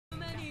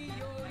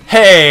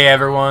Hey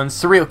everyone,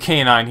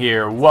 surrealcanine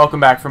here. Welcome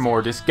back for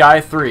more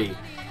Disgaea 3,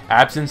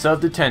 Absence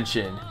of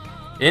Detention.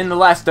 In the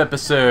last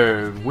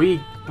episode, we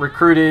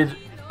recruited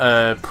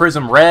a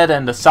Prism Red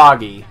and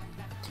Asagi.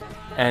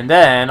 And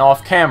then,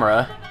 off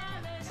camera,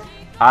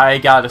 I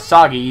got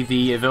Asagi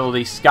the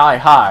ability Sky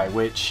High,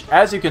 which,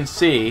 as you can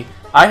see,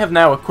 I have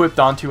now equipped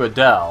onto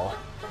Adele.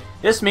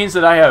 This means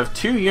that I have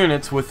two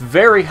units with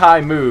very high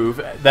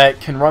move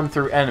that can run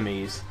through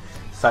enemies,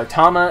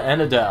 Saitama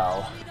and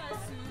Adele.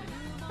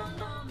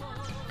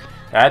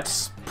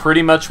 That's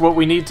pretty much what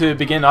we need to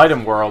begin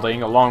item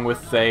worlding, along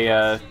with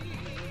a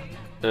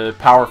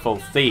powerful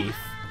thief.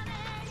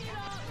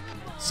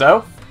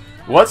 So,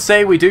 what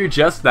say we do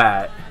just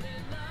that?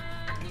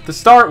 To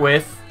start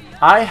with,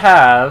 I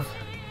have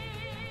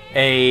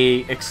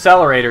a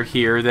accelerator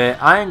here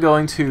that I am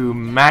going to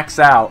max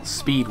out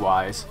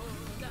speed-wise.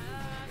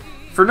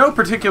 For no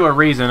particular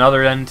reason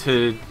other than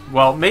to,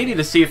 well, maybe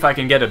to see if I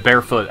can get a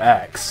Barefoot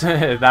X.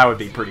 That would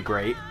be pretty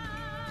great.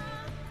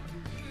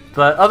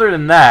 But other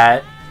than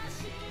that,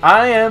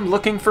 I am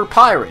looking for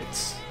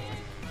pirates.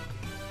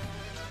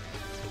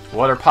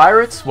 What are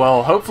pirates?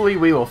 Well, hopefully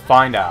we will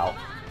find out.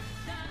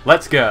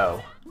 Let's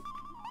go.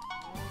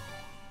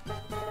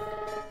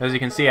 As you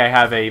can see, I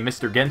have a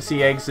Mr.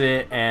 Gensi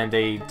exit and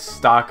a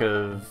stock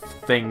of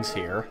things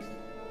here.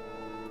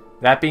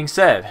 That being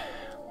said,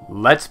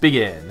 let's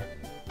begin.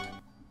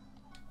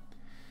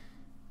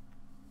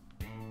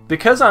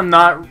 Because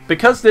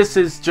this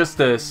is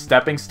just a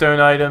stepping stone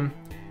item,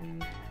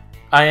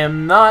 I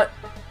am not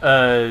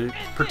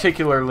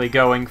particularly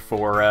going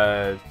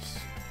for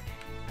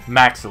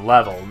max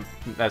level,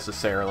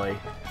 necessarily.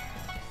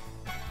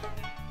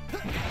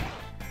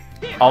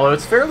 Although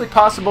it's fairly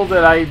possible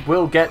that I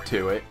will get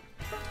to it.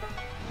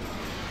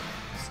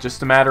 It's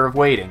just a matter of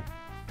waiting.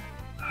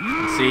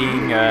 And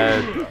seeing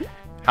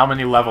how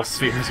many level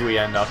spheres we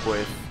end up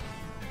with.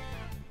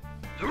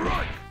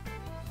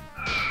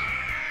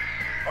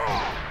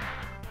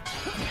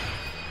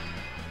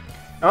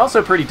 I'm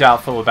also pretty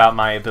doubtful about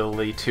my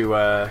ability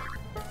to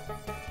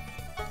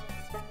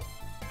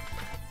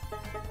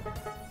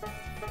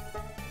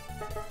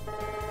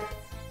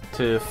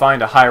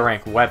find a high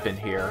rank weapon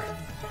here.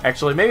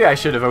 Actually, maybe I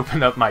should have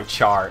opened up my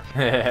chart.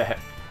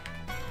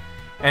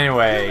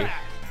 Anyway,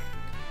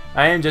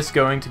 I am just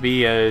going to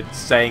be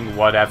saying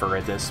whatever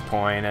at this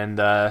point,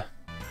 and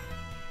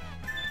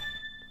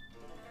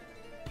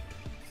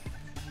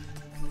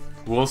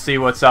we'll see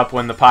what's up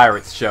when the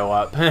pirates show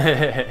up.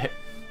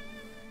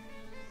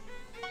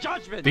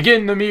 Judgment.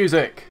 Begin the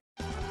music!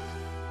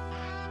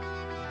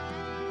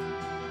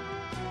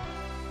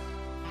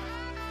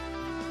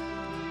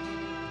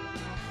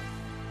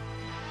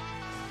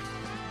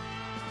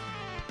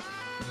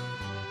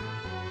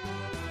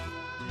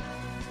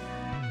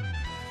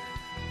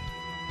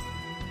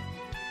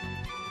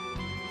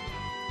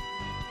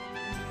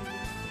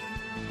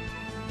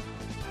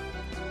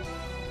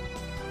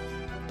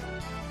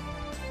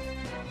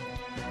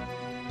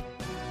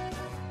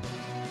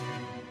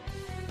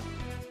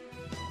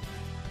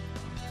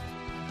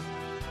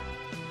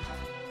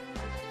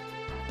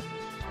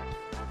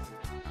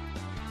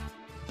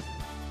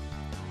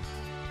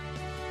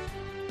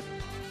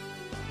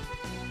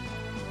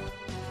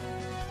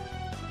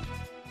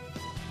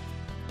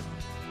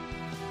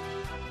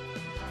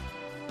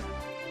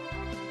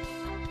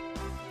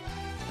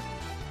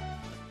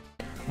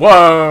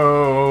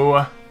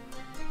 Whoa!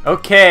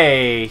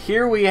 Okay,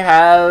 here we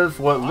have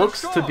what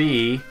looks to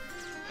be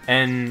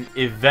an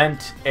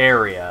event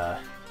area.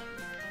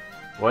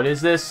 What is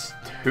this?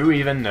 Who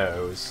even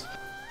knows?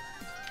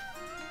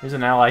 There's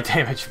an ally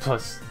damage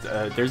plus...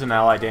 there's an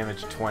ally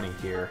damage 20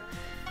 here.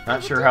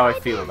 Not sure how I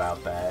feel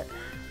about that.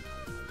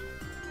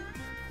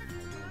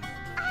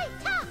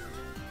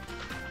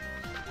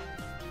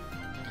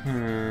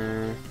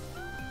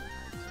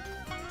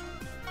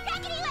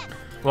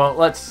 Well,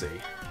 let's see.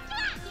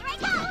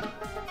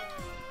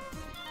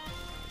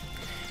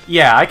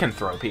 Yeah, I can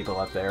throw people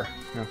up there.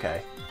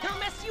 Okay. He'll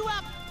mess you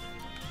up.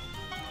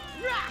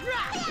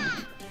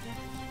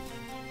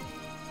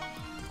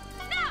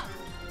 No.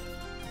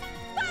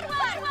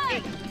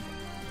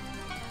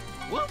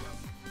 Whoop.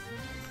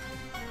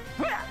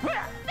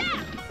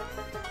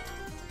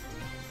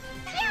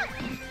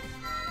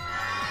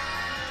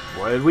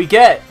 What did we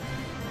get?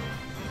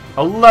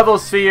 A level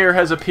sphere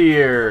has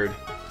appeared.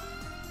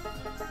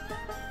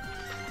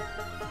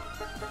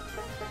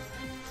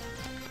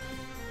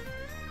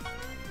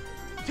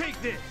 Take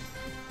this.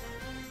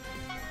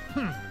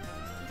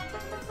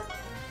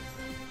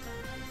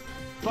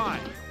 Fine.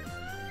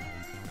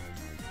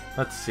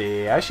 Let's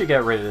see. I should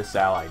get rid of this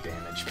ally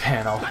damage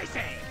panel. I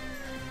say.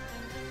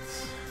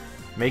 It's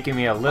making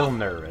me a little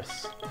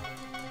nervous.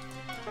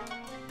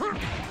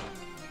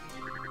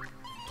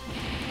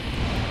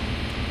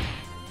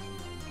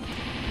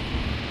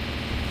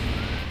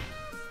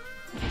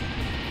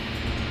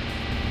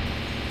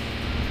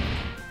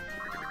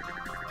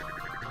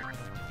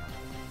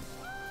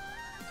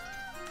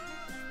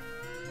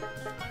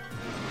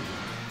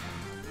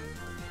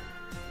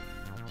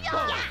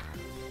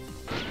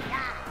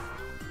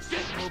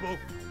 bobo.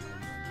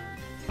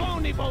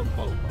 Bony bone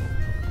bobo.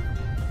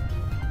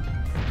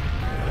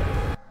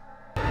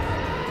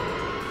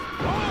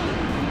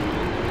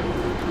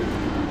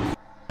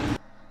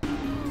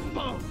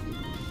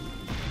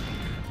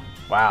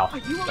 Wow,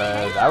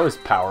 that was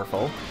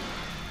powerful.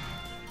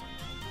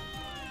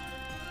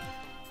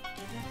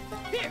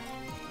 Here.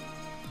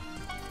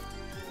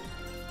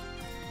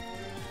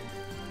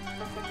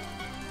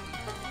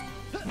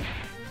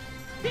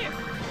 Here.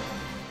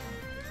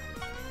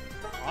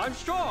 I'm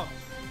strong.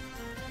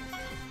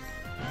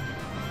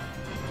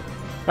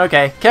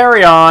 Okay,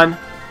 carry on.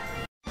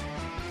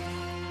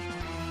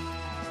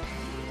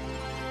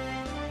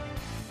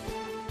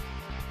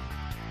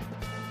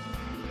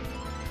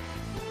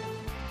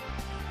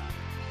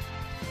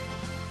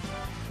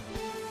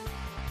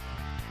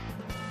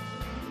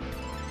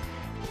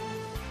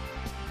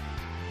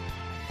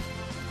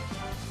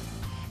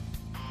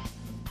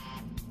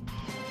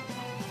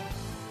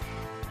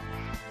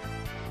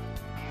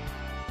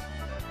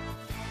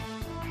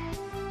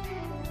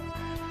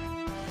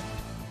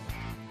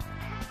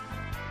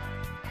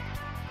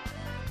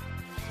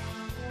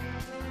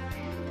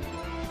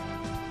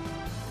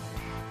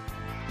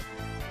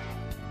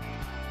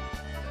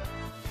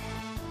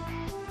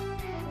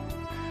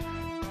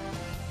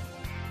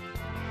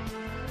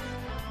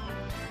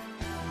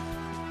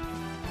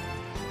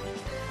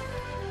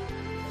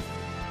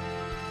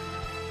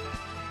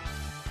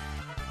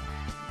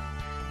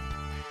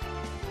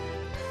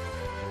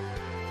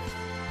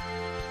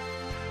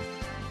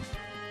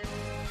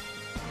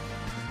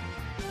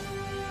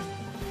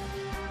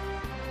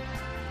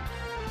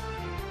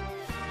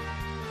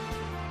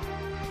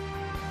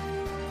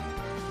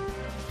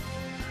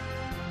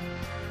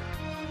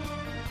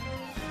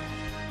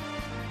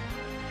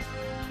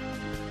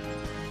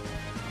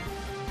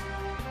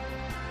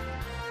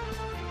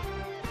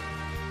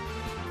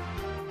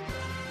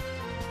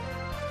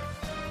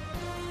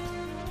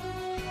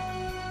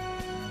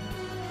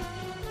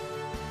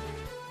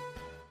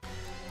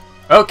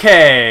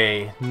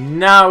 Okay,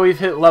 now we've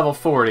hit level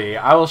 40.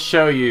 I will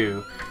show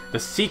you the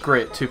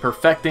secret to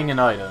perfecting an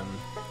item.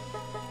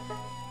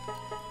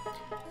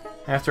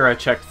 After I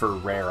checked for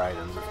rare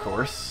items, of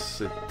course.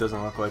 It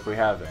doesn't look like we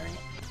have any.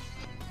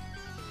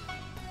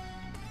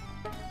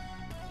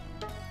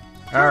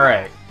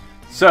 Alright,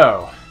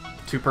 so,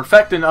 to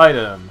perfect an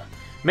item,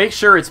 make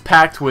sure it's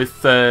packed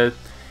with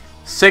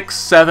 6,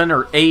 7,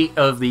 or 8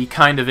 of the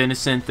kind of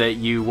innocent that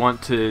you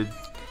want to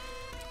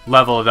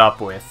level it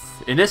up with.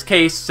 In this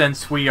case,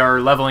 since we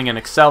are leveling an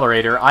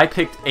accelerator, I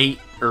picked 8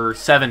 or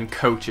 7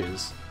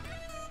 coaches.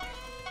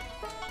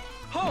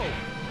 Ho!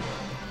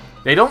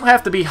 They don't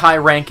have to be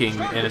high-ranking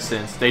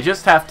innocents. They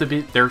just have to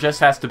be. There just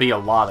has to be a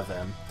lot of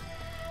them.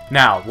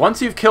 Now,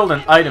 once you've killed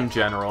an item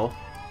general,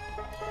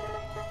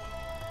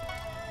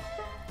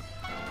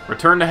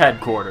 return to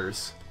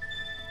headquarters.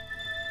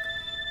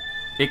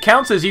 It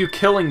counts as you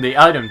killing the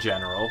item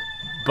general,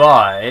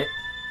 but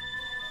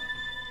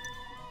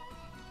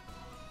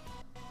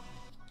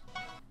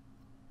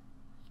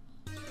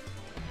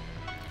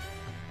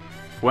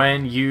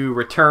when you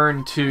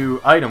return to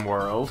Item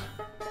World,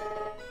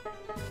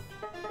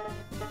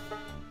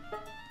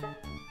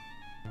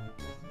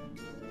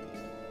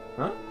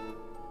 huh?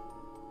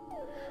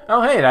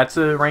 Oh hey, that's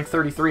a rank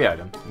 33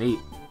 item. Neat.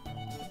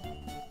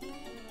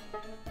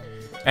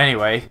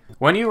 Anyway,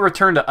 when you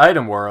return to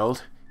Item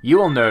World, you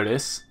will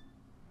notice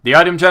the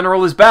Item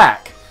General is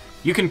back.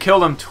 You can kill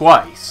them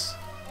twice.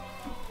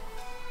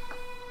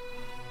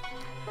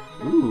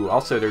 Ooh,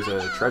 also there's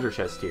a treasure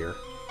chest here.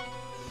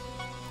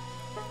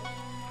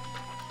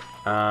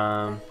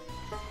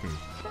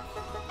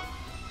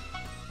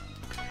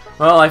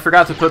 Well, I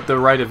forgot to put the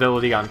right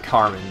ability on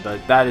Carmen,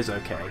 but that is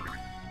okay.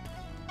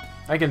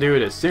 I can do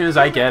it as soon as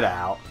I get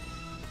out.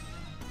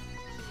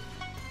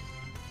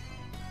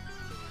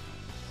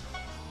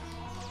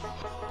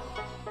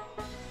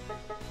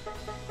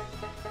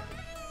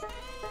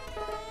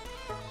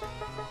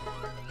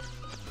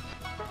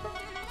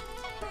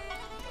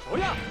 Oh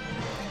yeah.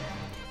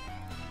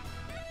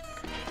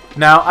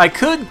 Now, I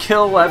could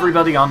kill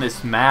everybody on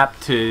this map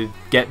to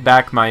get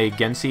back my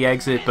Gensi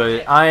exit,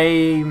 but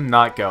I'm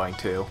not going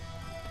to.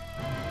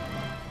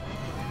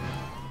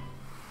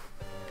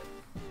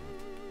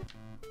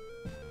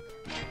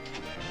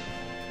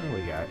 What do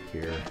we got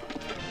here?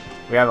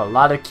 We have a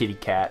lot of kitty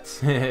cats.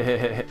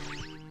 They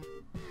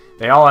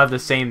all have the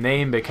same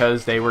name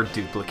because they were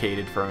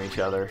duplicated from each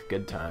other.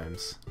 Good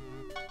times.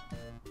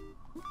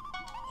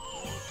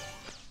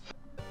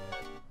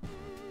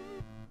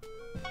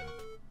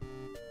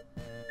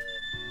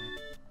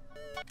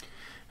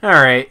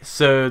 Alright,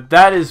 so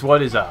that is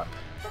what is up.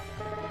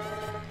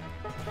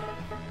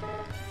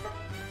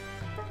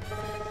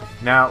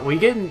 Now, we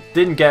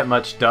didn't get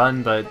much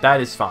done, but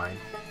that is fine.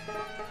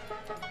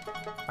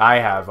 I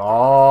have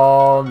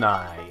all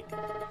night.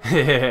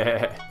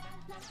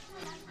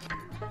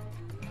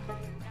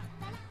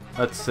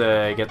 Let's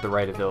get the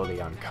right ability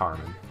on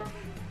Carmen.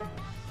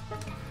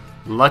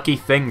 Lucky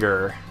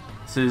Finger.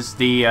 This is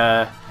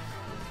the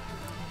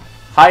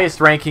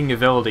highest ranking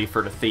ability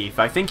for the thief.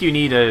 I think you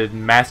need a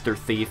master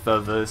thief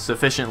of a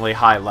sufficiently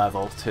high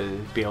level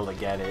to be able to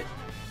get it.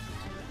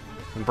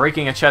 And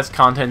breaking a chest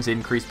contents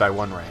increased by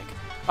 1 rank.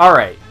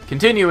 Alright,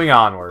 continuing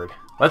onward.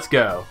 Let's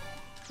go.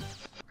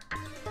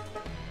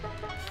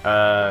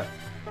 I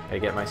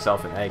get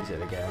myself an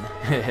exit again.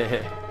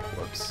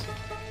 Whoops.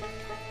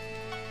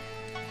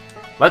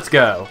 Let's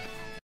go.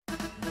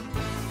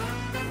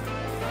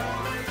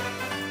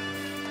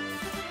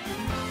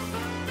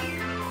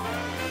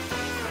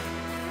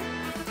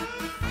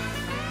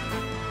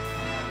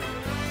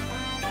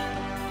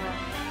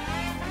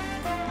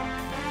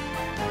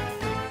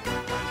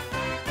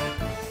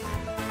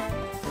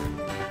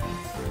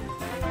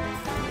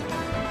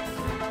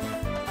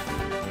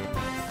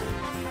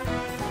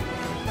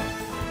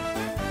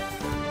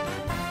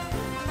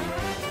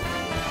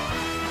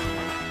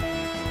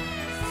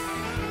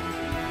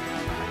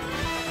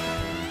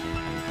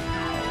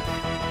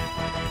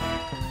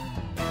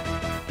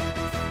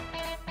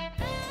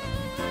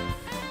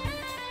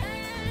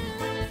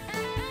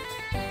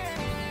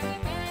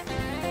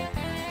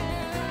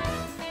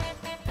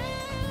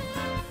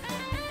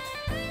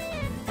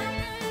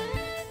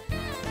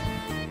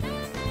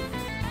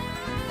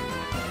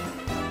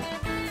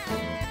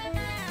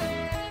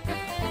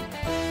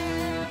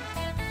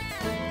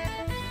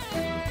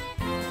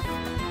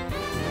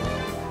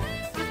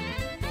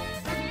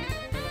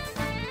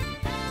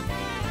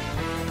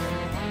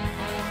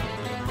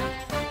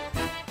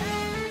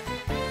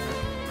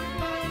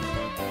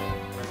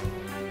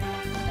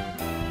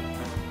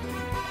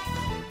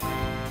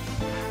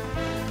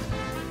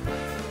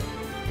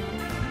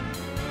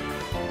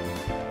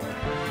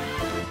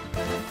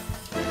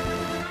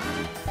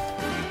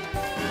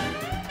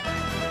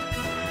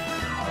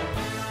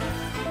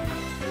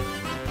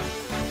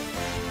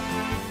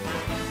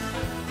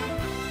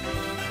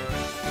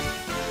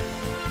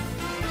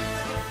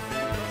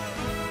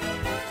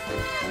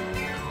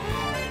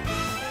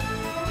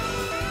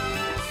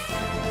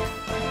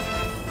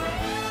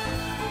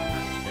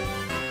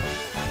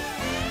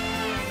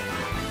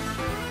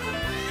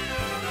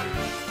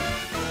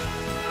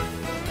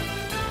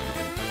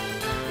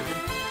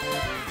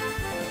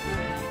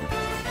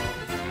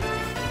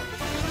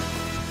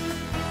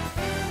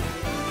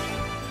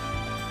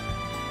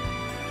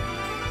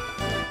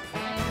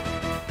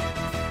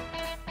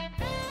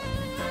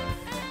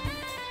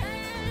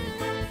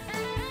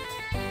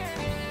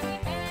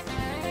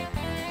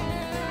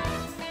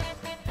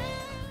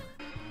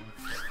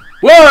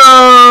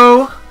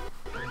 Whoa!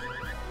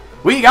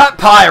 We got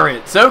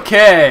pirates,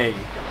 okay!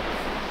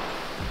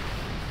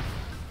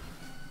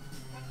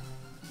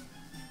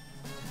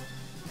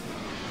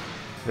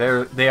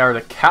 They are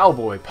the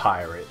cowboy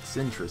pirates,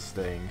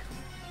 interesting.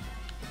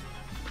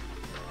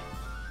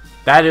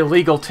 That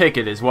illegal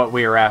ticket is what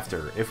we are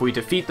after. If we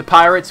defeat the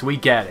pirates, we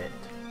get it.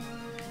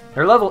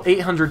 They're level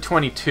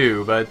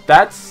 822, but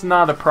that's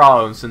not a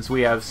problem since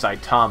we have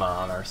Saitama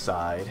on our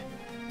side.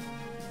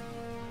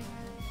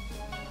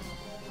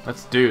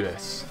 Let's do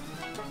this.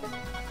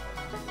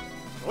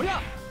 Oh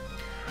yeah.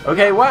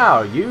 Okay,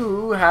 wow,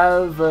 you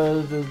have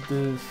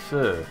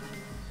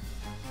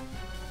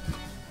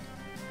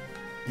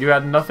you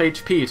had enough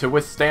HP to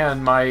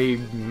withstand my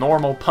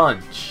normal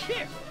punch.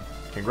 Here.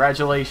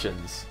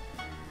 Congratulations.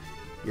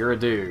 You're a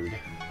dude.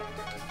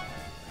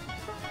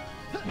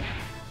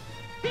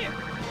 Here.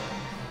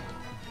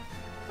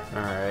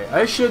 Alright,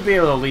 I should be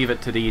able to leave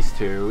it to these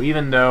two,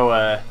 even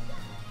though,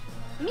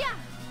 Yeah.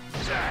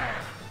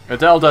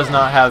 Adele does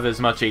not have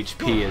as much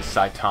HP as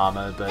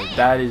Saitama, but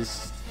that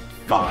is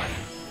fine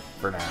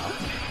for now.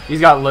 He's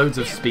got loads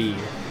of speed.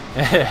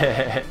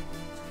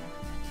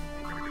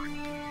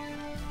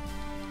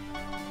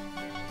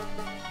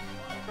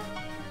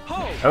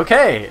 Ho.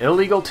 Okay,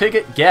 illegal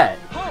ticket get.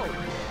 Ho.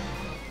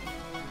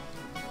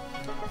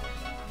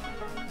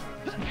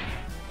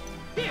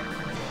 Here.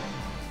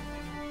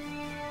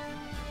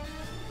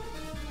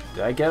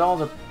 Did I get all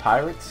the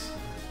pirates?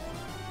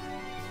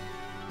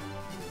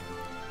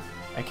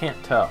 I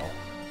can't tell.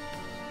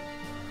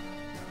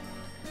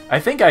 I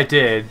think I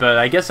did, but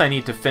I guess I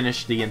need to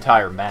finish the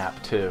entire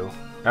map, too.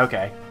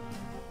 Okay.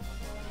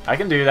 I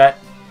can do that.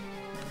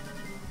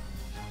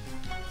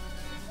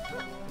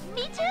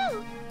 Me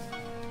too!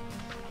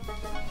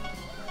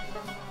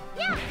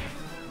 Yeah!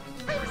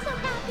 I'm so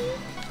happy!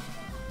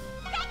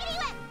 Raggedy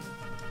Whip!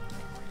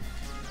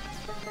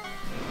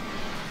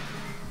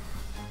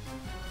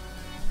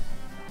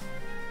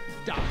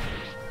 Die.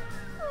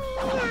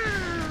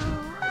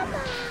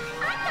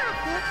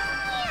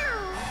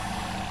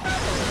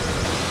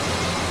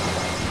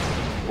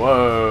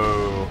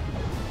 Whoa.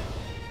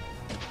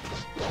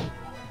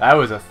 That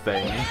was a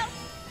thing.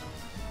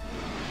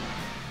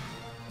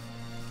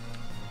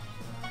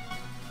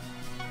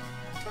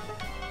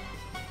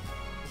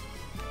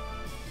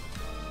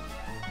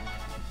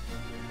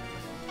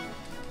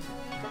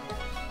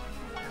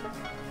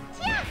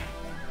 Yeah!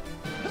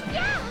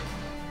 Yeah!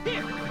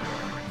 Here.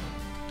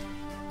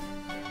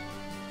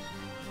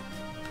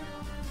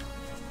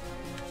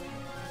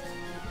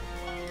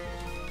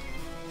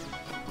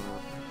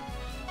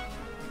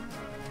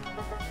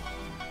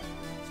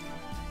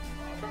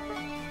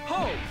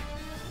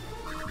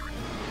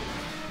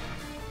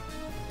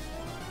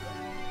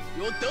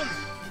 You're done.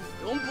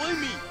 Don't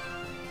blame me.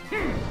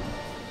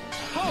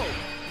 Ho!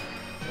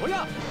 Oh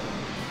yeah.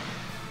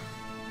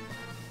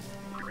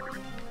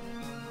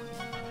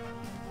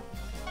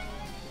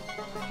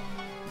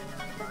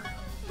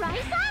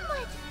 Rice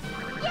omelet!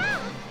 Yeah!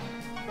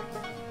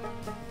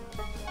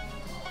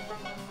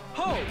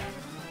 Ho!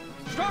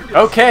 Strongest.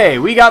 Okay,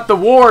 we got the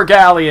War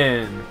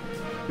Galleon,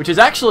 which is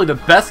actually the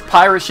best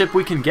pirate ship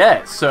we can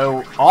get,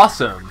 so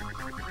awesome.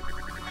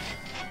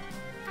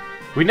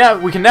 We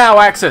can now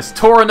access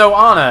Tora no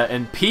Ana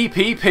and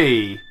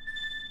PPP.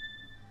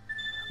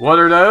 What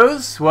are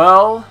those?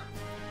 Well,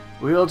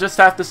 we'll just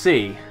have to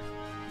see.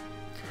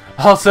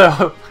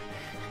 Also,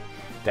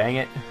 dang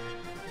it.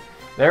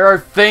 There are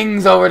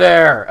things over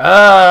there!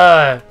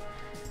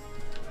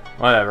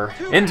 Whatever.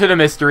 Into the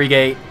mystery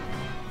gate.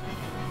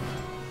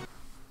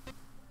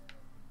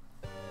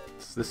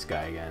 It's this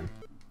guy again.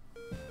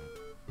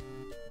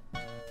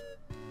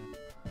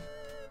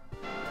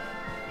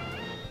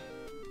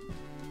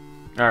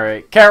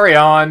 Alright, carry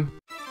on.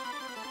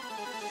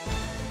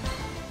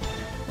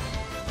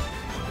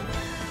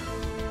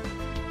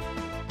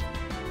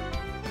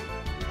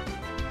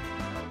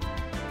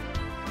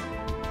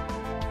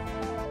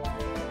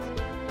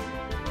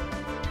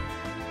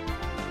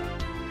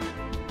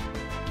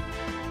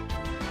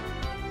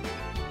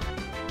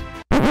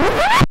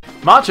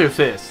 Macho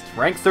Fist,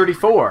 rank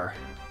 34.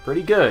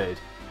 Pretty good.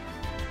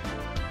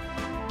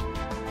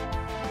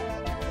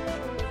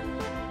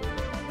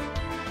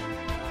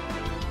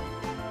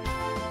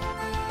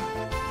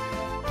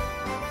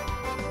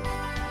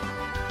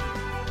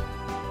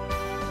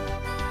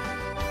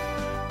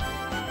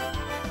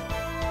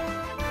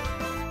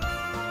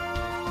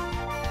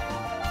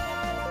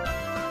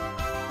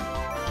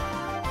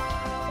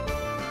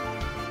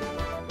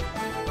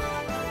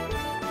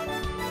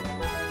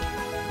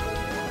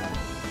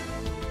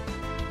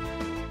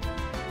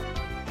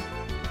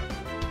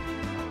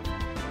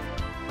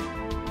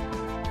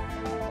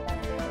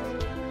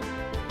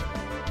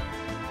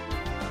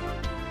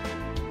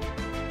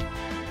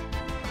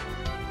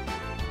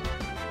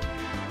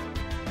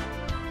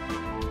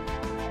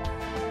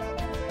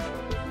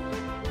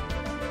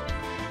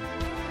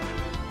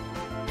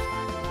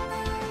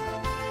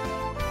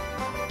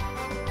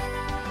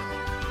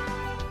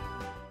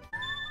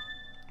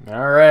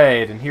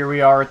 Alright, and here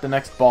we are at the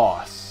next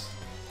boss.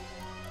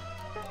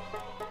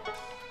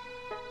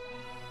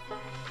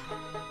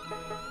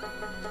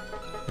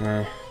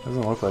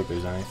 Doesn't look like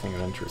there's anything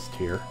of interest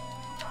here.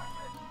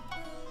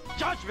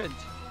 Judgment.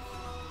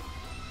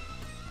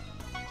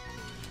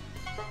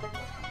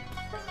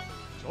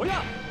 Oh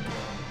yeah.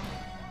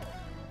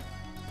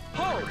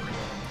 Ho!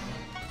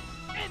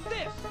 And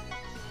this.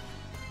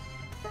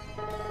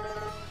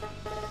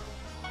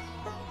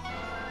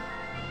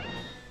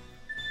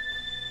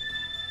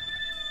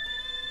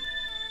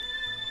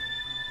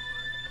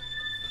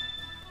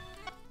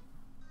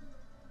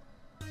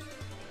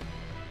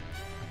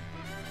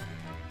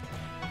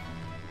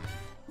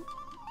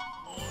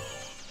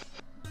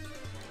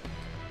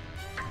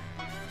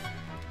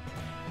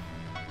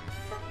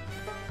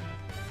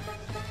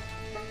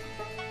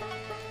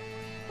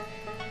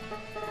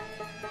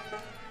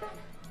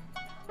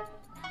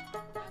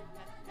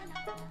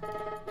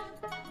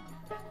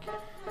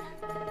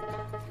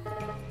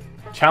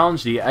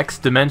 Challenge the X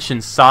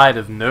Dimension side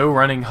of No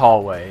Running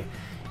Hallway.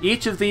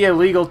 Each of the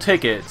illegal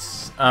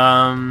tickets,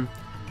 I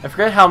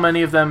forget how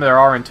many of them there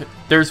are.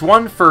 There's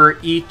one for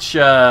each,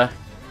 there's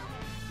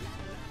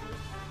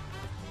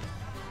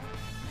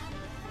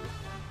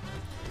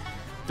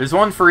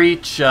one for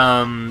each,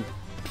 there's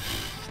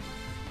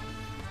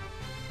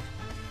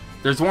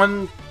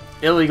one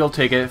illegal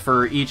ticket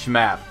for each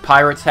map.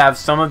 Pirates have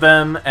some of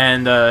them,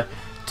 and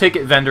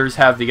ticket vendors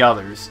have the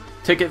others.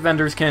 Ticket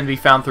vendors can be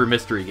found through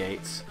mystery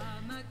gates.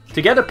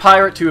 To get a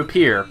pirate to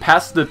appear,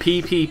 pass the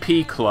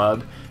PPP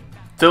club,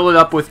 fill it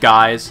up with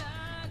guys,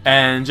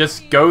 and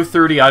just go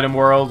through the item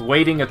world,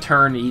 waiting a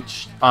turn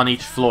on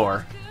each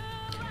floor.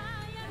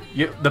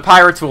 The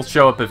pirates will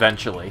show up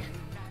eventually.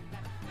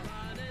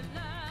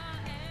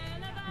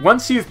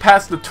 Once you've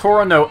passed the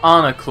Tora no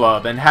Ana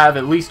club and have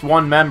at least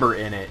one member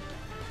in it,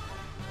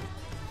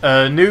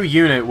 a new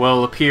unit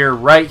will appear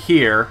right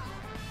here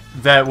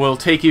that will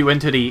take you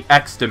into the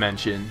X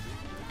Dimension.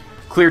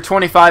 Clear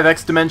 25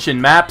 X Dimension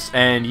maps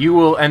and you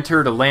will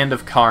enter the Land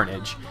of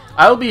Carnage.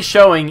 I'll be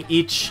showing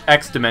each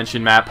X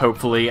Dimension map,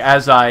 hopefully,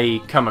 as I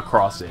come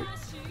across it.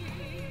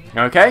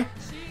 Okay?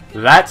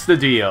 That's the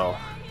deal.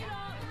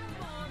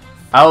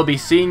 I'll be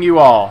seeing you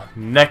all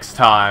next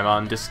time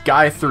on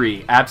Disgaea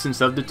 3, Absence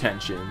of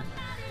Detention.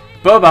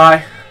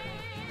 Bye-bye.